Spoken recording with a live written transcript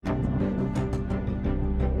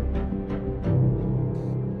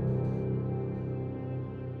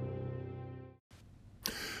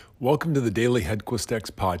Welcome to the Daily Headquist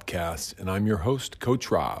X podcast, and I'm your host,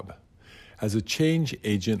 Coach Rob. As a change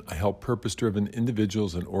agent, I help purpose-driven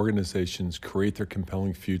individuals and organizations create their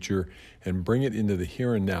compelling future and bring it into the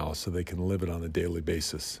here and now so they can live it on a daily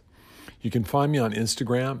basis. You can find me on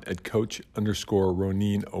Instagram at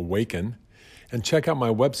Coach_Ronin_Awaken and check out my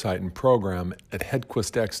website and program at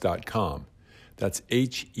headquistx.com. That's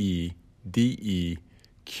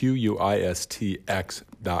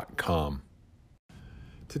HEDEQUISTX.com.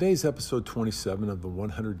 Today's episode 27 of the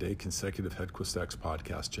 100-Day Consecutive Headquist X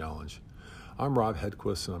Podcast Challenge. I'm Rob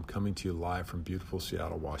Headquist, and I'm coming to you live from beautiful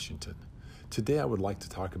Seattle, Washington. Today, I would like to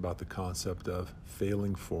talk about the concept of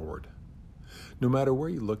failing forward. No matter where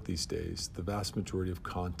you look these days, the vast majority of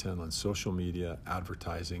content on social media,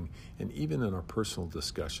 advertising, and even in our personal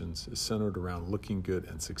discussions is centered around looking good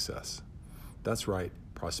and success. That's right,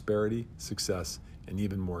 prosperity, success, and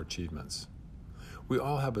even more achievements. We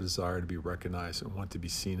all have a desire to be recognized and want to be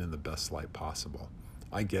seen in the best light possible.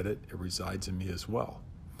 I get it, it resides in me as well.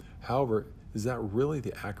 However, is that really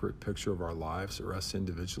the accurate picture of our lives or us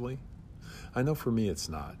individually? I know for me it's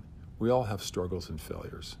not. We all have struggles and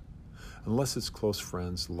failures. Unless it's close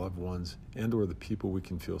friends, loved ones, and or the people we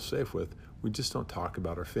can feel safe with, we just don't talk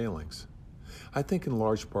about our failings. I think in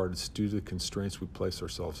large part it's due to the constraints we place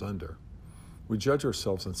ourselves under. We judge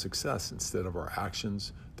ourselves on success instead of our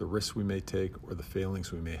actions, the risks we may take, or the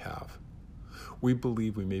failings we may have. We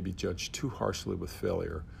believe we may be judged too harshly with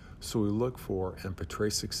failure, so we look for and portray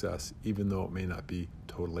success even though it may not be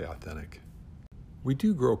totally authentic. We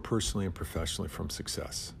do grow personally and professionally from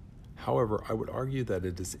success. However, I would argue that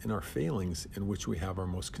it is in our failings in which we have our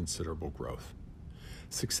most considerable growth.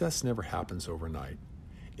 Success never happens overnight.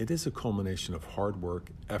 It is a culmination of hard work,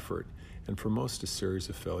 effort, and for most a series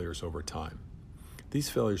of failures over time. These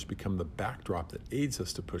failures become the backdrop that aids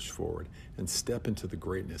us to push forward and step into the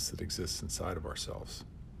greatness that exists inside of ourselves.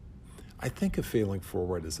 I think of failing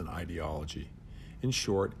forward as an ideology. In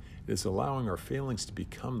short, it is allowing our failings to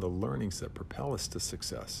become the learnings that propel us to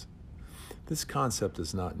success. This concept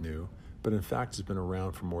is not new, but in fact has been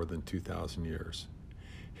around for more than 2,000 years.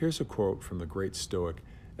 Here's a quote from the great Stoic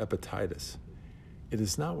Epictetus. "It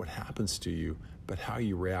is not what happens to you, but how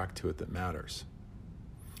you react to it that matters."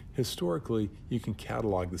 Historically, you can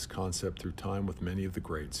catalog this concept through time with many of the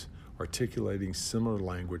greats, articulating similar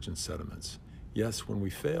language and sentiments. Yes, when we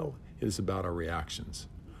fail, it is about our reactions.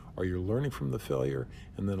 Are you learning from the failure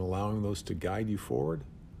and then allowing those to guide you forward?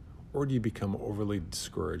 Or do you become overly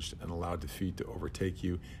discouraged and allow defeat to overtake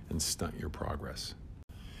you and stunt your progress?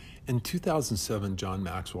 In 2007, John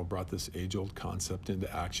Maxwell brought this age-old concept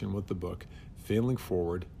into action with the book, Failing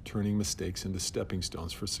Forward, Turning Mistakes into Stepping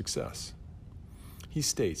Stones for Success. He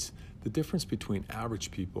states, the difference between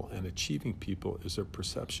average people and achieving people is their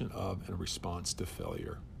perception of and response to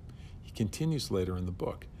failure. He continues later in the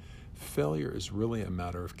book, failure is really a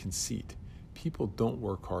matter of conceit. People don't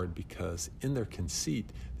work hard because, in their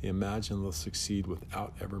conceit, they imagine they'll succeed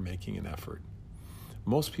without ever making an effort.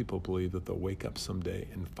 Most people believe that they'll wake up someday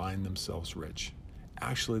and find themselves rich.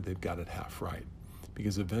 Actually, they've got it half right,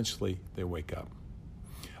 because eventually they wake up.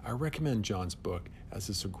 I recommend John's book as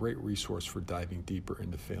it's a great resource for diving deeper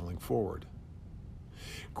into failing forward.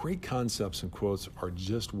 Great concepts and quotes are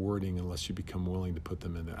just wording unless you become willing to put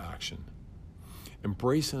them into action.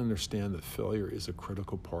 Embrace and understand that failure is a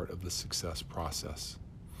critical part of the success process.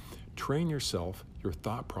 Train yourself, your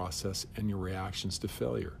thought process, and your reactions to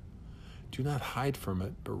failure. Do not hide from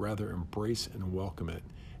it, but rather embrace and welcome it,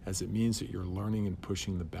 as it means that you're learning and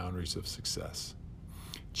pushing the boundaries of success.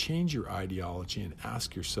 Change your ideology and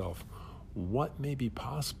ask yourself, what may be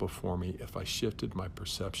possible for me if I shifted my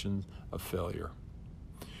perception of failure?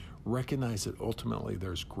 Recognize that ultimately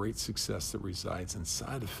there's great success that resides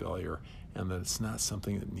inside of failure and that it's not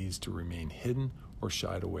something that needs to remain hidden or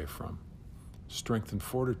shied away from. Strength and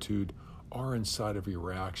fortitude are inside of your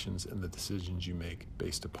reactions and the decisions you make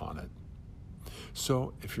based upon it.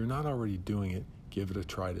 So if you're not already doing it, give it a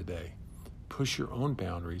try today. Push your own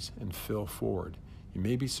boundaries and fail forward. You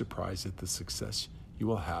may be surprised at the success you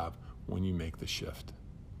will have when you make the shift.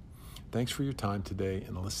 Thanks for your time today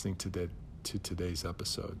and listening to today's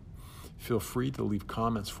episode. Feel free to leave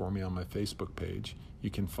comments for me on my Facebook page. You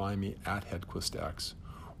can find me at HeadquistX,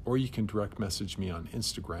 or you can direct message me on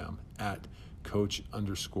Instagram at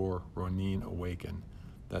Coach_Ronin_Awaken.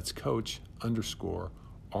 That's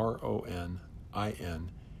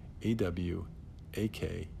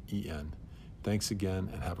Coach_RONINAWAKEN. Thanks again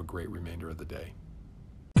and have a great remainder of the day.